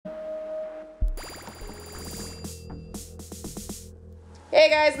Hey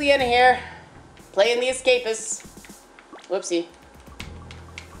guys, Liana here, playing the Escapists. Whoopsie.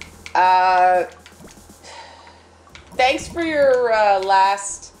 Thanks for your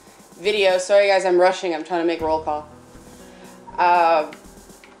last video. Sorry guys, I'm rushing. I'm trying to make a roll call.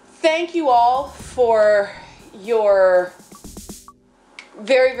 Thank you all for your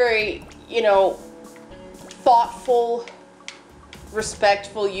very, thoughtful,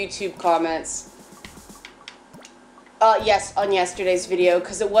 respectful YouTube comments. Yes, on yesterday's video,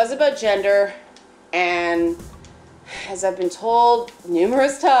 because it was about gender, and as I've been told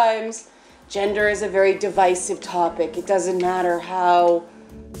numerous times, gender is a very divisive topic. It doesn't matter how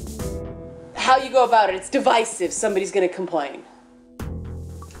you go about it. It's divisive. Somebody's going to complain.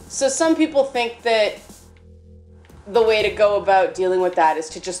 So some people think that the way to go about dealing with that is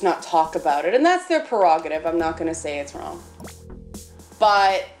to just not talk about it, and that's their prerogative. I'm not going to say it's wrong.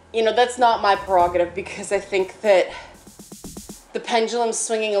 But, that's not my prerogative, because I think that the pendulum's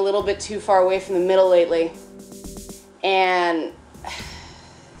swinging a little bit too far away from the middle lately, and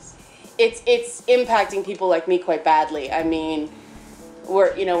it's impacting people like me quite badly. I mean,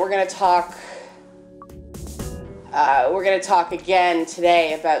 we're gonna talk again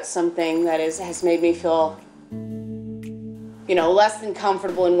today about something that has made me feel less than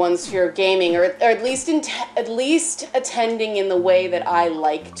comfortable in one sphere of gaming, or at least attending in the way that I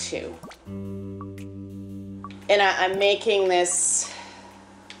like to. And I'm making this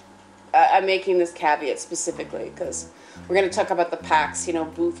caveat specifically because we're going to talk about the PAX,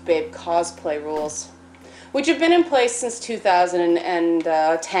 Booth Babe cosplay rules, which have been in place since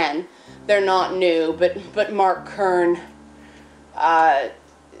 2010. They're not new, but Mark Kern,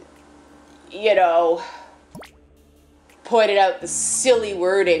 pointed out the silly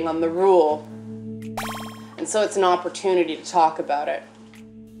wording on the rule, and so it's an opportunity to talk about it.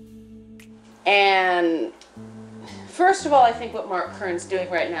 And first of all, I think what Mark Kern's doing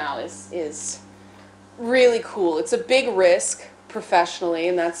right now is really cool. It's a big risk professionally,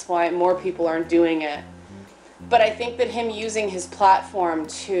 and that's why more people aren't doing it. But I think that him using his platform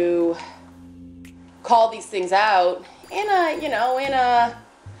to call these things out in a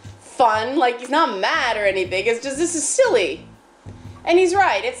fun, like he's not mad or anything, it's just, this is silly. And he's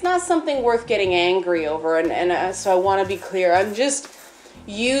right, it's not something worth getting angry over, and so I want to be clear. I'm just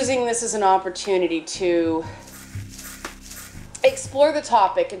using this as an opportunity to explore the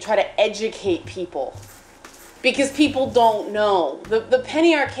topic and try to educate people, because people don't know. The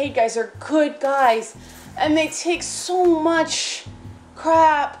Penny Arcade guys are good guys, and they take so much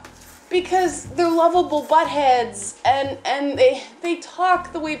crap because they're lovable buttheads, and they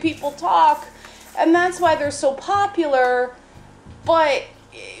talk the way people talk, and that's why they're so popular. But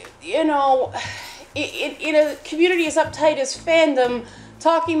in a community as uptight as fandom,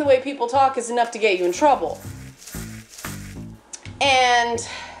 talking the way people talk is enough to get you in trouble. And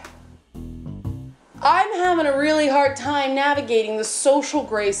I'm having a really hard time navigating the social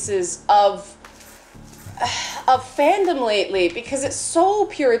graces of fandom lately, because it's so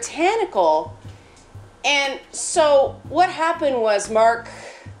puritanical. And so what happened was Mark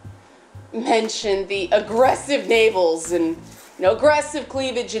mentioned the aggressive navels and aggressive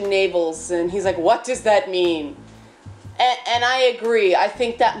cleavage in navels, and he's like, what does that mean? And I agree. I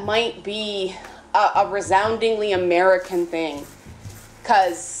think that might be a resoundingly American thing,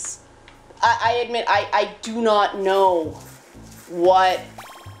 because I admit I do not know what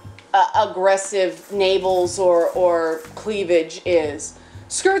aggressive navels or cleavage is.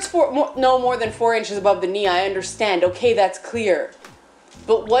 Skirts no more than 4 inches above the knee, I understand. Okay, that's clear.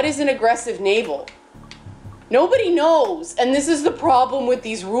 But what is an aggressive navel? Nobody knows, and this is the problem with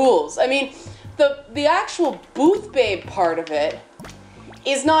these rules. I mean, the actual Booth Babe part of it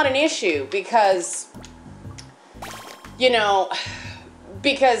is not an issue, because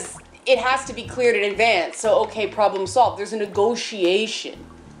because it has to be cleared in advance. So okay, problem solved. There's a negotiation.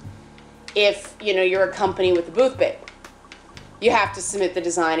 If you're a company with the Booth Babe, you have to submit the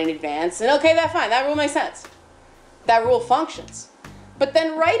design in advance, and okay, that's fine. That rule makes sense. That rule functions. But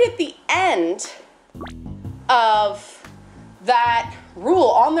then right at the end of that rule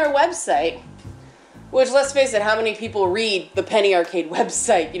on their website, which, let's face it, how many people read the Penny Arcade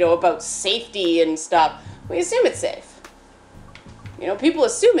website, about safety and stuff? We assume it's safe. People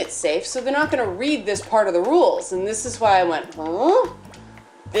assume it's safe, so they're not going to read this part of the rules. And this is why I went, huh?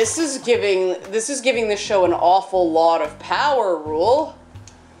 This is giving the show an awful lot of power, rule.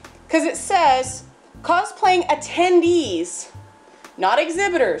 Because it says, cosplaying attendees, not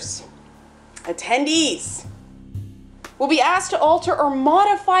exhibitors, attendees, will be asked to alter or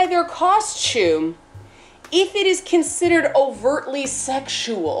modify their costume if it is considered overtly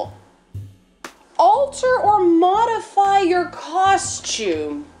sexual. alter or modify your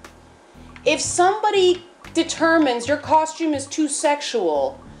costume if somebody determines your costume is too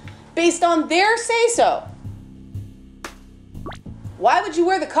sexual based on their say-so. Why would you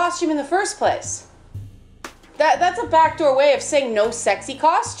wear the costume in the first place? That's a backdoor way of saying no sexy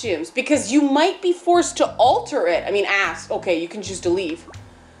costumes, because you might be forced to alter it. I mean, ask, okay, you can choose to leave.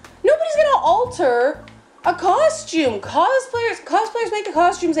 Nobody's gonna alter a costume. Cosplayers make the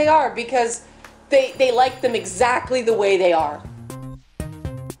costumes they are because they like them exactly the way they are.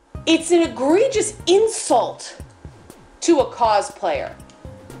 It's an egregious insult to a cosplayer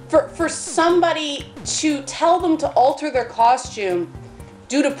for somebody to tell them to alter their costume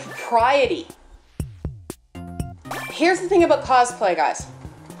due to propriety. Here's the thing about cosplay, guys.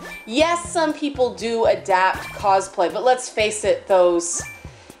 Yes, some people do adapt cosplay, but let's face it, those,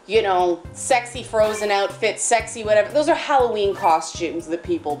 you know, sexy Frozen outfits, sexy whatever, those are Halloween costumes that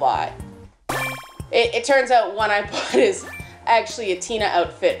people buy. It turns out one I bought is actually a Tina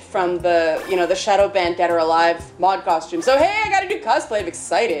outfit from the, you know, the Shadow Band Dead or Alive mod costume. So hey, I got a new cosplay, I'm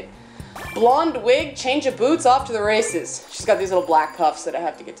excited. Blonde wig, change of boots, off to the races. She's got these little black cuffs that I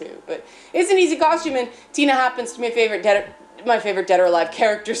have to get to. But it's an easy costume, and Tina happens to be my favorite Dead or Alive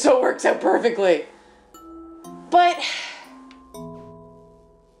character, so it works out perfectly. But,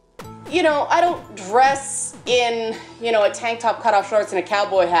 you know, I don't dress in, you know, a tank top, cut off shorts, and a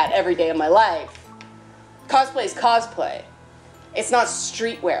cowboy hat every day of my life. Cosplay is cosplay. It's not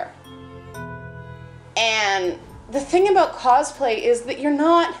streetwear. And the thing about cosplay is that you're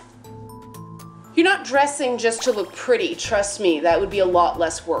not dressing just to look pretty. Trust me, that would be a lot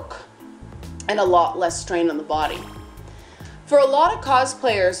less work and a lot less strain on the body. For a lot of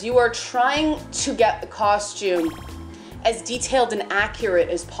cosplayers, you are trying to get the costume as detailed and accurate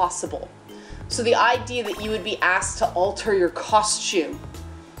as possible. So the idea that you would be asked to alter your costume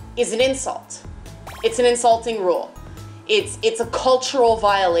is an insult. It's an insulting rule. It's a cultural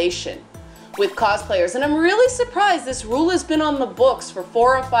violation with cosplayers. And I'm really surprised this rule has been on the books for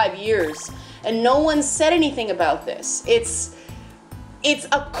 4 or 5 years and no one said anything about this. It's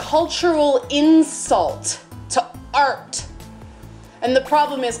a cultural insult to art. And the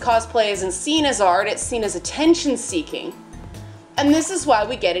problem is cosplay isn't seen as art, it's seen as attention seeking. And this is why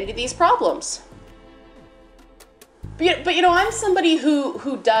we get into these problems. But you know, I'm somebody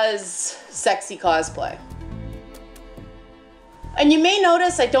who does sexy cosplay. And you may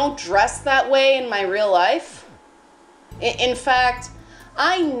notice I don't dress that way in my real life. In fact,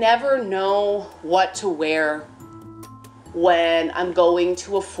 I never know what to wear when I'm going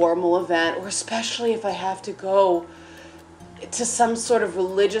to a formal event, or especially if I have to go to some sort of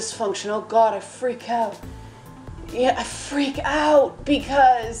religious function. Oh God, I freak out. Yeah, I freak out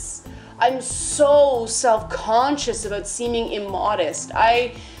because I'm so self-conscious about seeming immodest.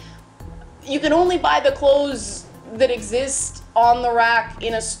 You can only buy the clothes that exist on the rack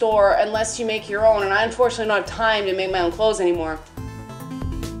in a store unless you make your own, and I unfortunately don't have time to make my own clothes anymore.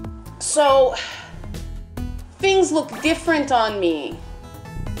 So things look different on me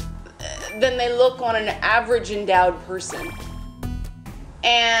than they look on an average endowed person.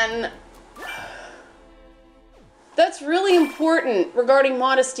 And that's really important regarding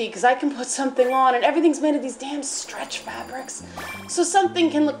modesty, because I can put something on and everything's made of these damn stretch fabrics. So something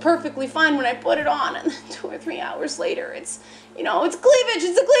can look perfectly fine when I put it on, and then 2 or 3 hours later it's, you know, it's cleavage,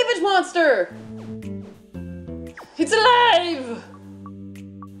 it's a cleavage monster. It's alive.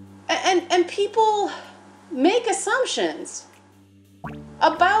 And people make assumptions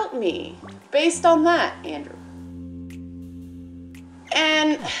about me based on that, Andrew.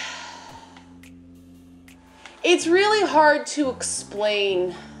 And it's really hard to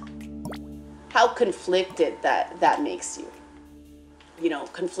explain how conflicted that makes you. You know,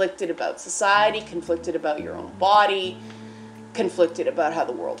 conflicted about society, conflicted about your own body, conflicted about how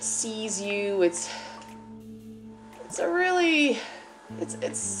the world sees you. It's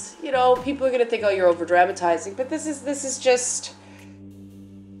you know, people are gonna think, oh, you're over dramatizing, but this is just,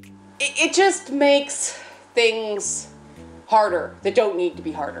 it just makes things harder that don't need to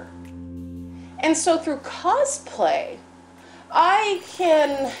be harder. And so through cosplay, I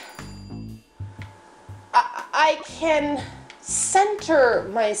can center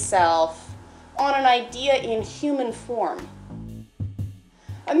myself on an idea in human form.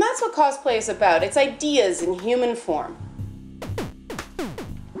 And that's what cosplay is about. It's ideas in human form.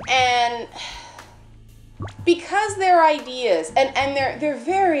 And because they're ideas, and they're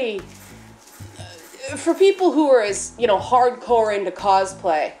very, for people who are as, you know, hardcore into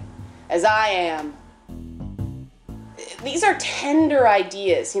cosplay as I am, these are tender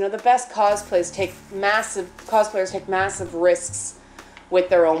ideas. You know, the best cosplayers take massive risks with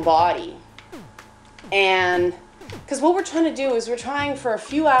their own body. And because what we're trying to do is we're trying for a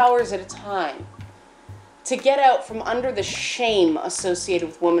few hours at a time to get out from under the shame associated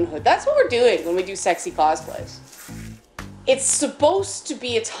with womanhood. That's what we're doing when we do sexy cosplays. It's supposed to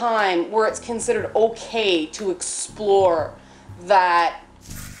be a time where it's considered okay to explore that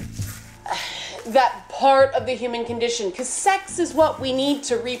part of the human condition, because sex is what we need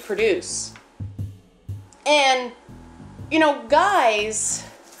to reproduce. And, you know, guys,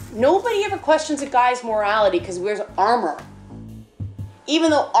 nobody ever questions a guy's morality because he wears armor. Even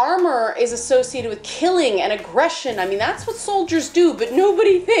though armor is associated with killing and aggression, I mean, that's what soldiers do, but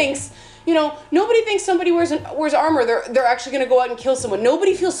nobody thinks, you know, nobody thinks somebody wears armor, they're actually going to go out and kill someone.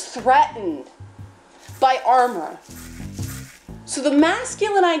 Nobody feels threatened by armor. So the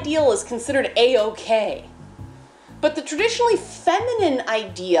masculine ideal is considered A-okay. But the traditionally feminine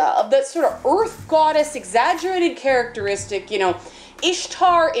idea of that sort of earth goddess exaggerated characteristic, you know,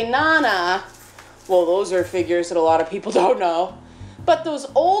 Ishtar, Inanna, well, those are figures that a lot of people don't know. But those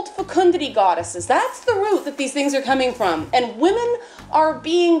old fecundity goddesses, that's the root that these things are coming from. And women are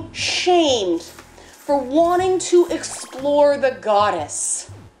being shamed for wanting to explore the goddess.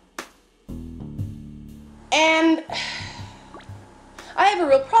 And I have a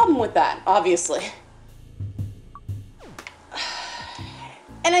real problem with that, obviously.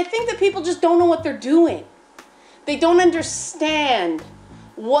 And I think that people just don't know what they're doing. They don't understand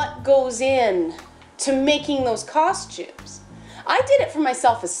what goes in to making those costumes. I did it for my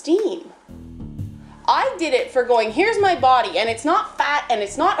self-esteem. I did it for going, here's my body, and it's not fat, and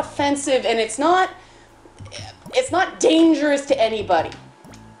it's not offensive, and it's not dangerous to anybody.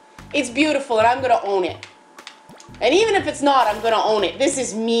 It's beautiful, and I'm gonna own it. And even if it's not, I'm gonna own it. This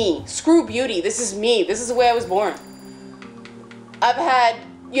is me. Screw beauty, this is me. This is the way I was born. I've had,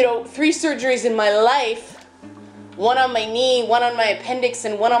 you know, 3 surgeries in my life. One on my knee, one on my appendix,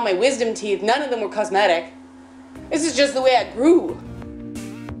 and one on my wisdom teeth. None of them were cosmetic. This is just the way I grew.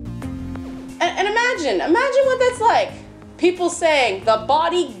 And imagine what that's like. People saying, the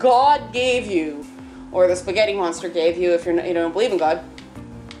body God gave you, or the spaghetti monster gave you if you don't believe in God.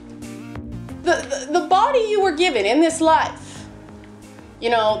 The body you were given in this life, you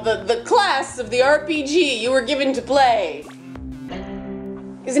know, the class of the RPG you were given to play,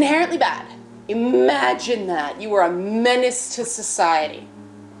 is inherently bad. Imagine that. You were a menace to society.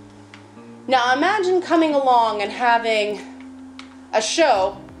 Now imagine coming along and having a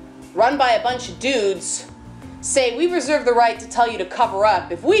show run by a bunch of dudes say, we reserve the right to tell you to cover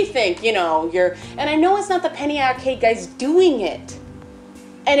up if we think, you know, you're... And I know it's not the Penny Arcade guys doing it.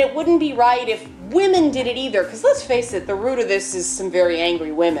 And it wouldn't be right if women did it either, because let's face it, the root of this is some very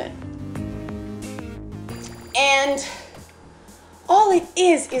angry women. And all it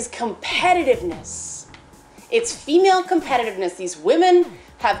is competitiveness. It's female competitiveness. These women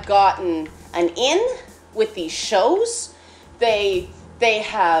have gotten an in with these shows. They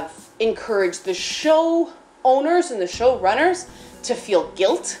have encouraged the show owners and the show runners to feel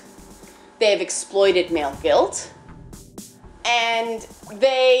guilt. They have exploited male guilt. And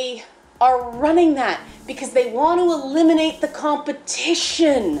they are running that because they want to eliminate the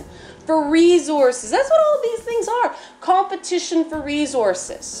competition for resources. That's what all these things are. Competition for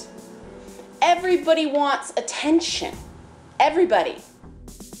resources. Everybody wants attention. Everybody.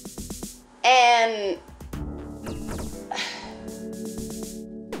 And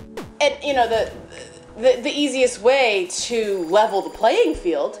you know, the easiest way to level the playing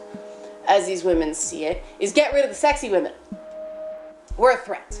field, as these women see it, is get rid of the sexy women. We're a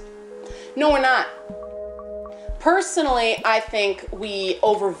threat. No, we're not. Personally, I think we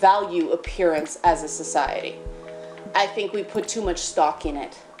overvalue appearance as a society. I think we put too much stock in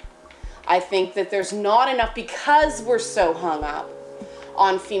it. I think that there's not enough, because we're so hung up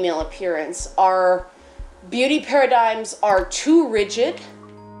on female appearance. Our beauty paradigms are too rigid.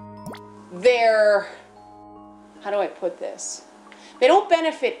 They're, how do I put this? They don't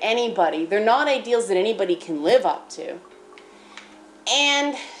benefit anybody. They're not ideals that anybody can live up to.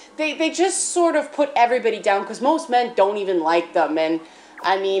 And they just sort of put everybody down, because most men don't even like them. And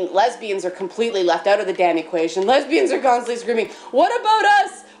I mean, lesbians are completely left out of the damn equation. Lesbians are constantly screaming, what about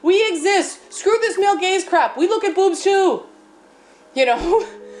us? We exist. Screw this male gaze crap. We look at boobs too. You know,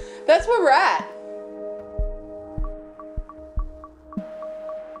 that's where we're at.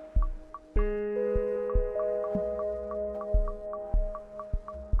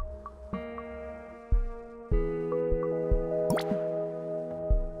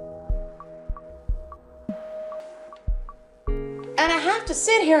 And I have to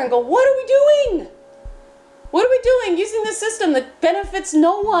sit here and go, what are we doing? What are we doing using this system that benefits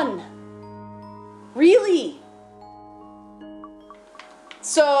no one? Really?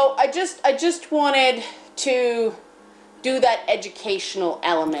 So I just wanted to do that educational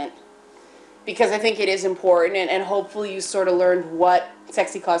element because I think it is important, and hopefully you sort of learned what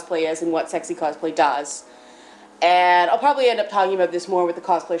sexy cosplay is and what sexy cosplay does. And I'll probably end up talking about this more with the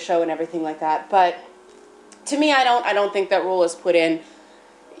cosplay show and everything like that. But to me, I don't think that rule is put in,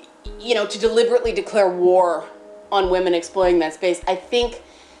 you know, to deliberately declare war on women exploring that space. I think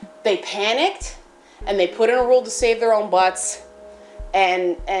they panicked and they put in a rule to save their own butts,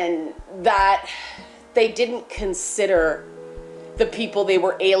 and that they didn't consider the people they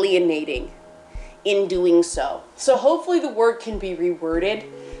were alienating in doing so. So hopefully the word can be reworded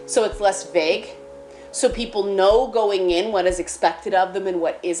so it's less vague, so people know going in what is expected of them and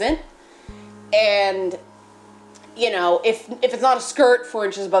what isn't. And, you know, if it's not a skirt 4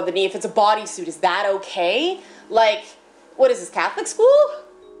 inches above the knee, if it's a bodysuit, is that okay? Like, what is this, Catholic school?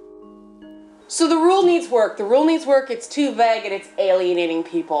 So the rule needs work. The rule needs work. It's too vague and it's alienating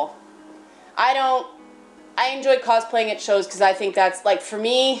people. I enjoy cosplaying at shows because I think that's, like, for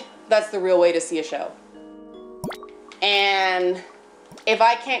me, that's the real way to see a show. And if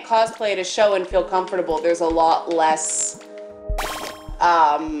I can't cosplay at a show and feel comfortable, there's a lot less,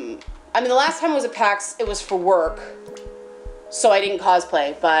 I mean, the last time I was at PAX, it was for work, so I didn't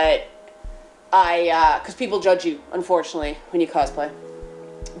cosplay, but because people judge you, unfortunately, when you cosplay.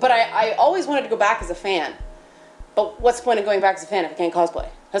 But I always wanted to go back as a fan. But what's the point of going back as a fan if I can't cosplay?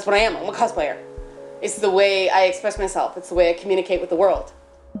 That's what I am. I'm a cosplayer. It's the way I express myself. It's the way I communicate with the world.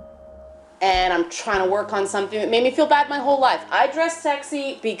 And I'm trying to work on something that made me feel bad my whole life. I dress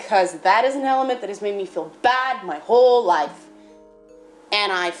sexy because that is an element that has made me feel bad my whole life.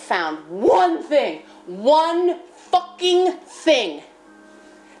 And I found one thing, one fucking thing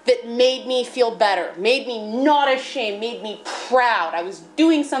that made me feel better, made me not ashamed, made me proud. I was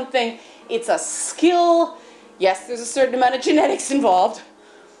doing something. It's a skill. Yes, there's a certain amount of genetics involved,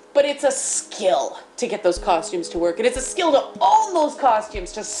 but it's a skill to get those costumes to work. And it's a skill to own those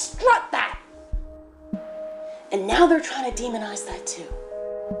costumes, to strut that. And now they're trying to demonize that too.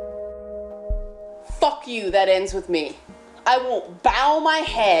 Fuck you, that ends with me. I won't bow my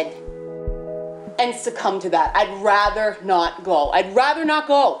head and succumb to that. I'd rather not go. I'd rather not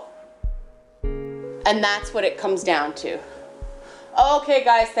go. And that's what it comes down to. Okay,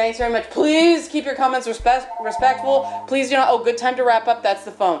 guys, thanks very much. Please keep your comments respectful. Please do not, oh, good time to wrap up. That's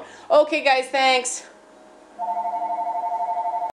the phone. Okay, guys, thanks.